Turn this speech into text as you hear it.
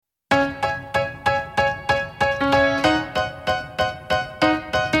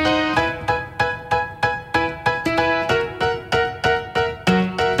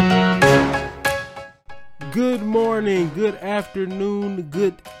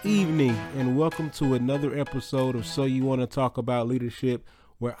evening, and welcome to another episode of So You Want to Talk About Leadership,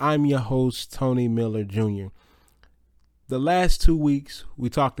 where I'm your host, Tony Miller Jr. The last 2 weeks, we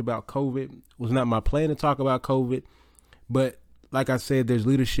talked about COVID. It was not my plan to talk about COVID, but like I said, there's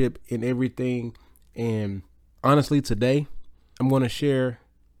leadership in everything. And honestly, today, I'm going to share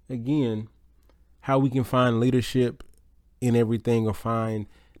again how we can find leadership in everything, or find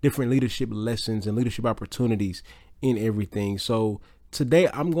different leadership lessons and leadership opportunities in everything. So today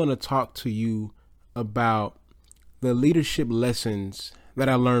I'm going to talk to you about the leadership lessons that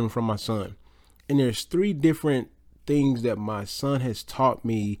I learned from my son. And there's 3 different things that my son has taught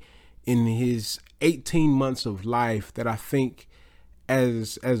me in his 18 months of life that I think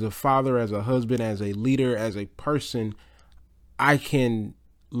as a father, as a husband, as a leader, as a person, I can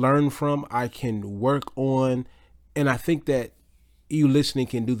learn from, I can work on, and I think that you listening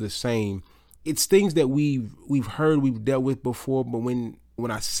can do the same. It's things that we've heard, we've dealt with before, but when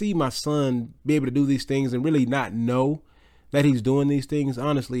I see my son be able to do these things and really not know that he's doing these things,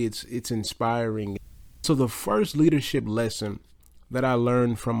 honestly, it's inspiring. So the first leadership lesson that I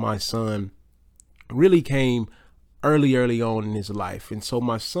learned from my son really came early on in his life. And so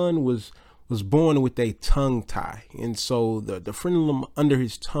my son was born with a tongue tie. And so the frenulum under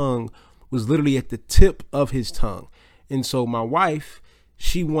his tongue was literally at the tip of his tongue. And so my wife,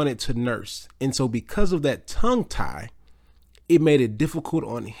 she wanted to nurse. And so because of that tongue tie, it made it difficult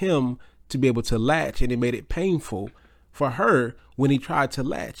on him to be able to latch, and it made it painful for her when he tried to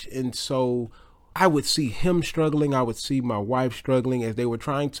latch. And so I would see him struggling. I would see my wife struggling as they were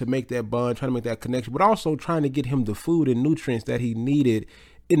trying to make that bond, trying to make that connection, but also trying to get him the food and nutrients that he needed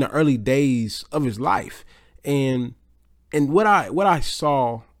in the early days of his life. And what I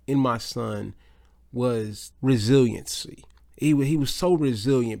saw in my son was resiliency. He was so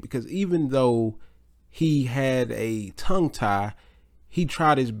resilient because even though he had a tongue tie, he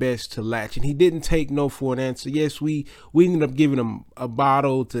tried his best to latch, and he didn't take no for an answer. Yes, we ended up giving him a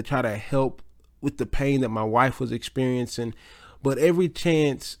bottle to try to help with the pain that my wife was experiencing. But every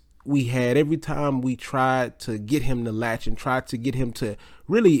chance we had, every time we tried to get him to latch and tried to get him to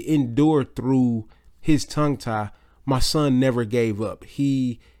really endure through his tongue tie, my son never gave up.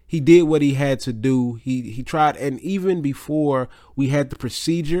 He did what he had to do. He tried, and even before we had the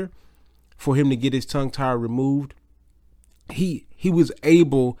procedure for him to get his tongue tie removed, he was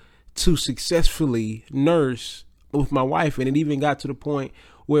able to successfully nurse with my wife, and it even got to the point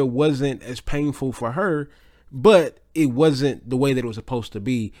where it wasn't as painful for her, but it wasn't the way that it was supposed to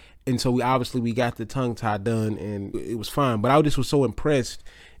be. And so we got the tongue tie done, and it was fine. But I just was so impressed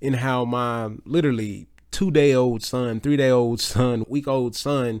in how my literally 2-day-old son, 3-day-old son, week-old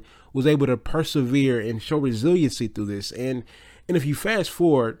son was able to persevere and show resiliency through this. And if you fast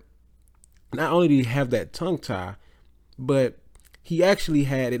forward, not only did he have that tongue tie, but he actually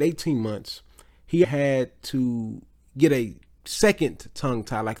had, at 18 months, he had to get a second tongue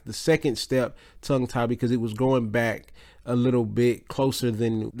tie, like the second step tongue tie, because it was going back a little bit closer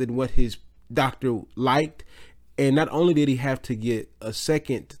than what his doctor liked. And not only did he have to get a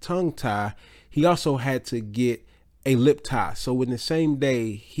second tongue tie, he also had to get a lip tie. So in the same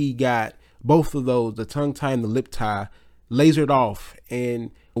day, he got both of those, the tongue tie and the lip tie, lasered off.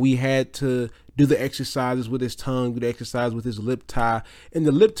 And we had to do the exercises with his tongue, do the exercise with his lip tie. And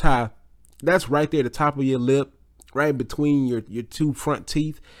the lip tie, that's right there at the top of your lip, right between your 2 front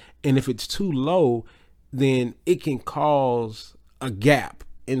teeth. And if it's too low, then it can cause a gap.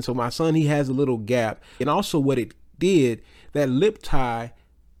 And so my son, he has a little gap. And also what it did, that lip tie,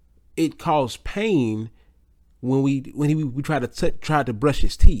 it caused pain when we try to brush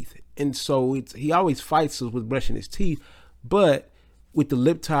his teeth. And so he always fights us with brushing his teeth, but with the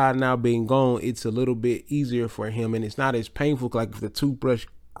lip tie now being gone, it's a little bit easier for him, and it's not as painful. Like if the toothbrush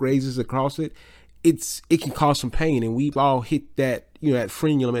grazes across it, it can cause some pain, and we've all hit that, that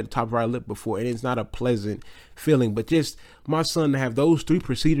frenulum at the top of our lip before, and it's not a pleasant feeling. But just my son to have those 3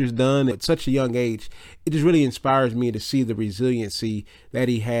 procedures done at such a young age, it just really inspires me to see the resiliency that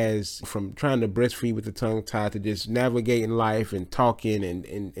he has, from trying to breastfeed with the tongue tie to just navigating life and talking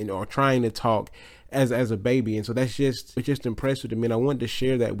and or trying to talk as a baby. And so it's just impressive to me, and I wanted to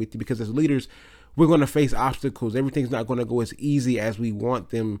share that with you, because as leaders, we're going to face obstacles. Everything's not going to go as easy as we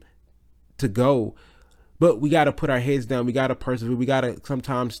want them to go, but we got to put our heads down. We got to persevere. We got to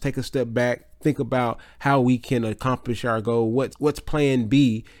sometimes take a step back, think about how we can accomplish our goal. What's plan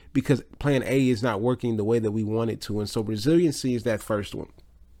B, because plan A is not working the way that we want it to. And so resiliency is that first one.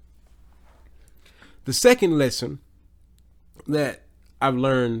 The second lesson that I've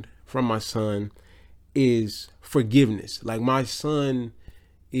learned from my son is forgiveness. Like, my son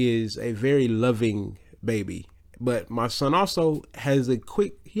is a very loving baby, but my son also has a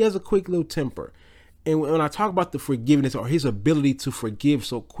quick he has a quick little temper. And when I talk about the forgiveness or his ability to forgive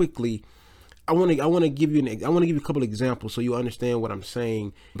so quickly, I want to give you a couple of examples so you understand what I'm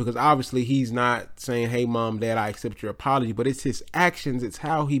saying, because obviously he's not saying, "Hey, mom, dad, I accept your apology," but it's his actions, it's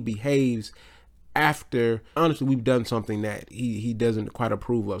how he behaves after honestly we've done something that he doesn't quite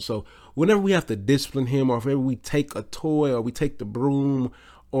approve of. So whenever we have to discipline him, or if ever we take a toy or we take the broom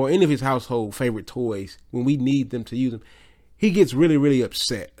or any of his household favorite toys, when we need them to use them, he gets really, really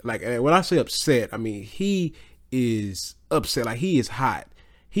upset. Like, when I say upset, I mean he is upset, like he is hot.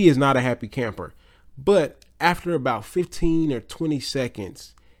 He is not a happy camper. But after about 15 or 20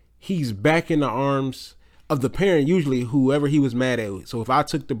 seconds, he's back in the arms of the parent, usually whoever he was mad at. So if I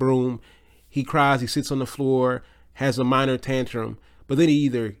took the broom, he cries, he sits on the floor, has a minor tantrum, but then he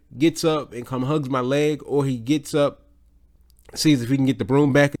either gets up and hugs my leg, or he gets up, sees if he can get the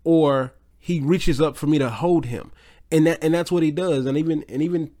broom back, or he reaches up for me to hold him. And that's what he does. And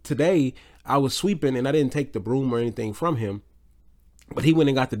even today, I was sweeping and I didn't take the broom or anything from him, but he went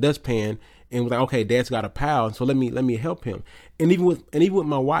and got the dustpan and was like, "Okay, Dad's got a pal, so let me help him." And even with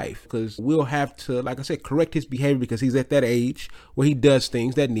my wife, because we'll have to, like I said, correct his behavior, because he's at that age where he does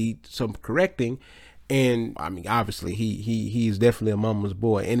things that need some correcting. And I mean, obviously he is definitely a mama's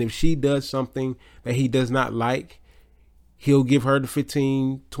boy. And if she does something that he does not like, he'll give her the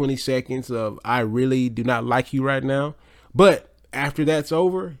 15, 20 seconds of, "I really do not like you right now." But after that's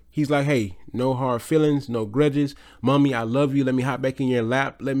over, he's like, "Hey, no hard feelings, no grudges. Mommy, I love you. Let me hop back in your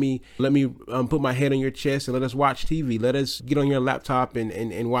lap. Let me put my head on your chest and let us watch TV. Let us get on your laptop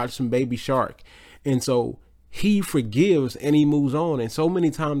and watch some Baby Shark." And so he forgives and he moves on. And so many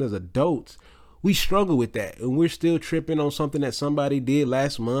times as adults, we struggle with that, and we're still tripping on something that somebody did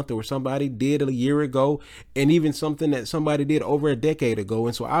last month, or somebody did a year ago, and even something that somebody did over a decade ago.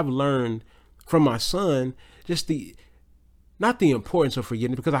 And so I've learned from my son just not the importance of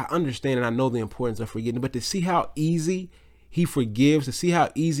forgetting, because I understand and I know the importance of forgetting, but to see how easy he forgives, to see how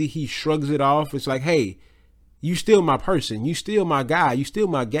easy he shrugs it off. It's like, "Hey, you still my person. You still my guy. You still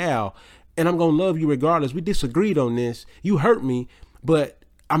my gal. And I'm going to love you regardless. We disagreed on this. You hurt me, but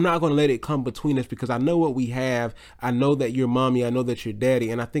I'm not going to let it come between us, because I know what we have. I know that you're mommy. I know that you're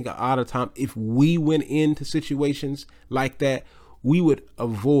daddy." And I think a lot of time, if we went into situations like that, we would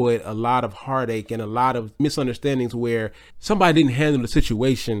avoid a lot of heartache and a lot of misunderstandings where somebody didn't handle the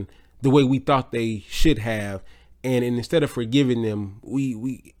situation the way we thought they should have. And instead of forgiving them,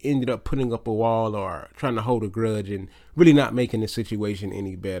 we ended up putting up a wall or trying to hold a grudge and really not making the situation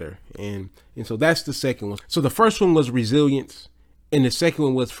any better. And so that's the second one. So the first one was resilience, and the second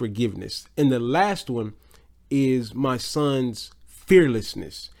one was forgiveness. And the last one is my son's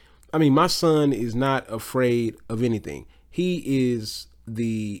fearlessness. I mean, my son is not afraid of anything. He is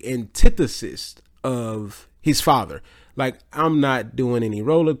the antithesis of his father. Like, I'm not doing any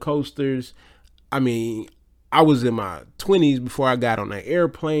roller coasters. I mean, I was in my 20s before I got on an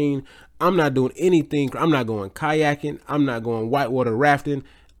airplane. I'm not doing anything. I'm not going kayaking. I'm not going whitewater rafting.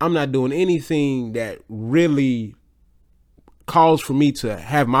 I'm not doing anything that really calls for me to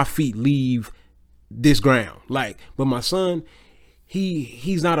have my feet leave this ground. But my son,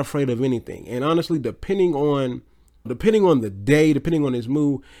 he's not afraid of anything. And honestly, depending on the day, depending on his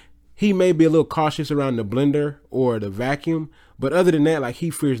mood, he may be a little cautious around the blender or the vacuum, but other than that, like, he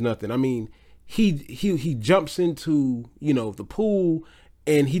fears nothing. I mean, he jumps into, the pool,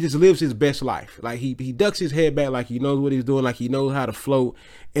 and he just lives his best life. Like, he ducks his head back, like he knows what he's doing, like he knows how to float,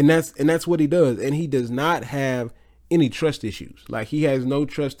 and that's what he does. And he does not have any trust issues. Like, he has no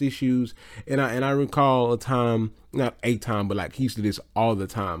trust issues. And I recall a time, not a time, but like, he used to do this all the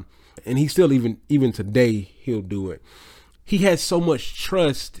time. And he still, even today, he'll do it. He has so much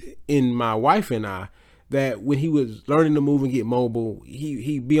trust in my wife and I that when he was learning to move and get mobile,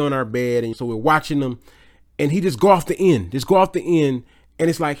 he'd be on our bed. And so we're watching him, and he just go off the end. And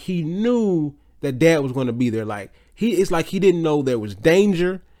it's like he knew that Dad was going to be there. Like, it's like he didn't know there was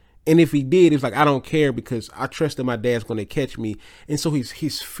danger. And if he did, it's like, I don't care, because I trust that my dad's going to catch me. And so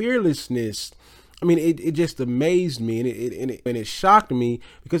his fearlessness, I mean, it just amazed me, and it shocked me,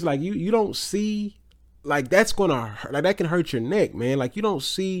 because like you don't see, like, that's gonna hurt, like that can hurt your neck, man. Like, you don't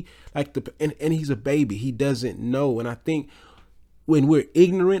see, like, and he's a baby, he doesn't know. And I think when we're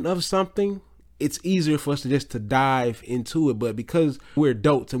ignorant of something, it's easier for us to dive into it. But because we're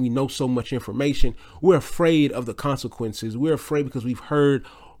adults and we know so much information, we're afraid of the consequences. We're afraid because we've heard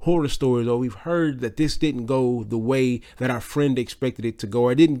horror stories, or we've heard that this didn't go the way that our friend expected it to go,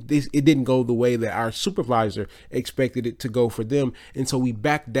 or it didn't go the way that our supervisor expected it to go for them. And so we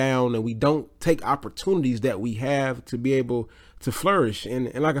back down, and we don't take opportunities that we have to be able to flourish.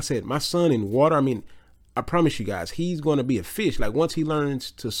 And like I said, my son in water, I mean, I promise you guys, he's going to be a fish. Like once he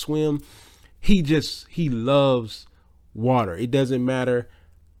learns to swim, he loves water. It doesn't matter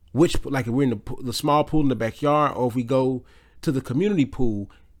which, like if we're in the small pool in the backyard or if we go to the community pool,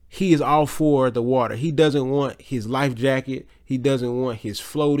 he is all for the water. He doesn't want his life jacket. He doesn't want his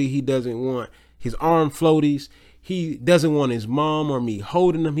floaty. He doesn't want his arm floaties. He doesn't want his mom or me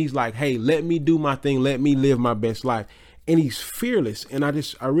holding him. He's like, hey, let me do my thing. Let me live my best life. And he's fearless. And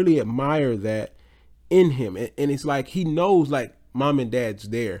I really admire that in him. And it's like he knows like mom and dad's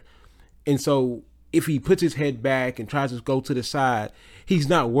there. And so if he puts his head back and tries to go to the side, he's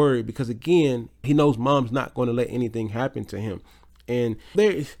not worried because, again, he knows mom's not going to let anything happen to him. And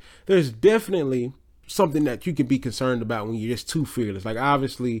there's definitely something that you can be concerned about when you're just too fearless. Like,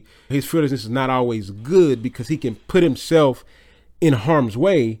 obviously, his fearlessness is not always good because he can put himself in harm's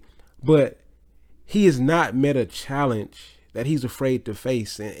way, but he has not met a challenge that he's afraid to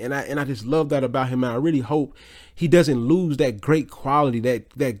face. And I just love that about him. And I really hope he doesn't lose that great quality,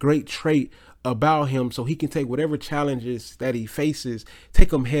 that great trait about him, so he can take whatever challenges that he faces, take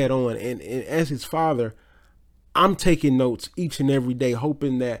them head on. And as his father, I'm taking notes each and every day,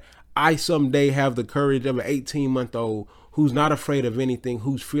 hoping that I someday have the courage of an 18-month-old who's not afraid of anything,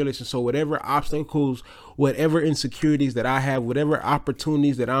 who's fearless. And so whatever obstacles, whatever insecurities that I have, whatever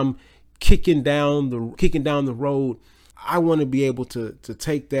opportunities that I'm kicking down the road, I want to be able to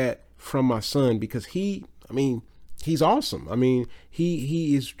take that from my son because he's awesome. I mean,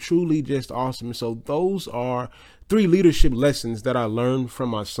 he is truly just awesome. So those are 3 leadership lessons that I learned from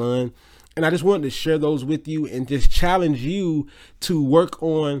my son. And I just wanted to share those with you and just challenge you to work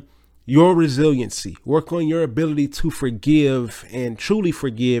on your resiliency, work on your ability to forgive and truly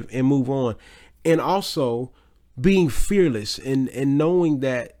forgive and move on. And also being fearless and knowing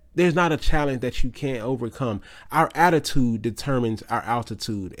that there's not a challenge that you can't overcome. Our attitude determines our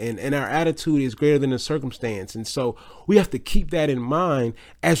altitude, and our attitude is greater than the circumstance. And so we have to keep that in mind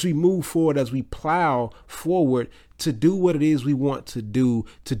as we move forward, as we plow forward to do what it is we want to do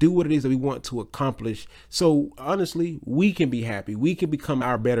what it is that we want to accomplish. So honestly, we can be happy. We can become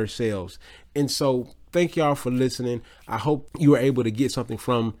our better selves. And so thank y'all for listening. I hope you were able to get something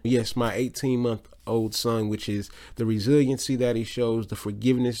from, yes, my 18-month-old son, which is the resiliency that he shows, the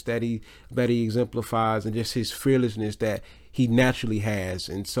forgiveness that he exemplifies, and just his fearlessness that he naturally has.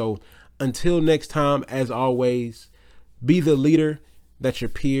 And so until next time, as always, be the leader that your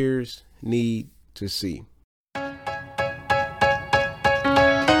peers need to see.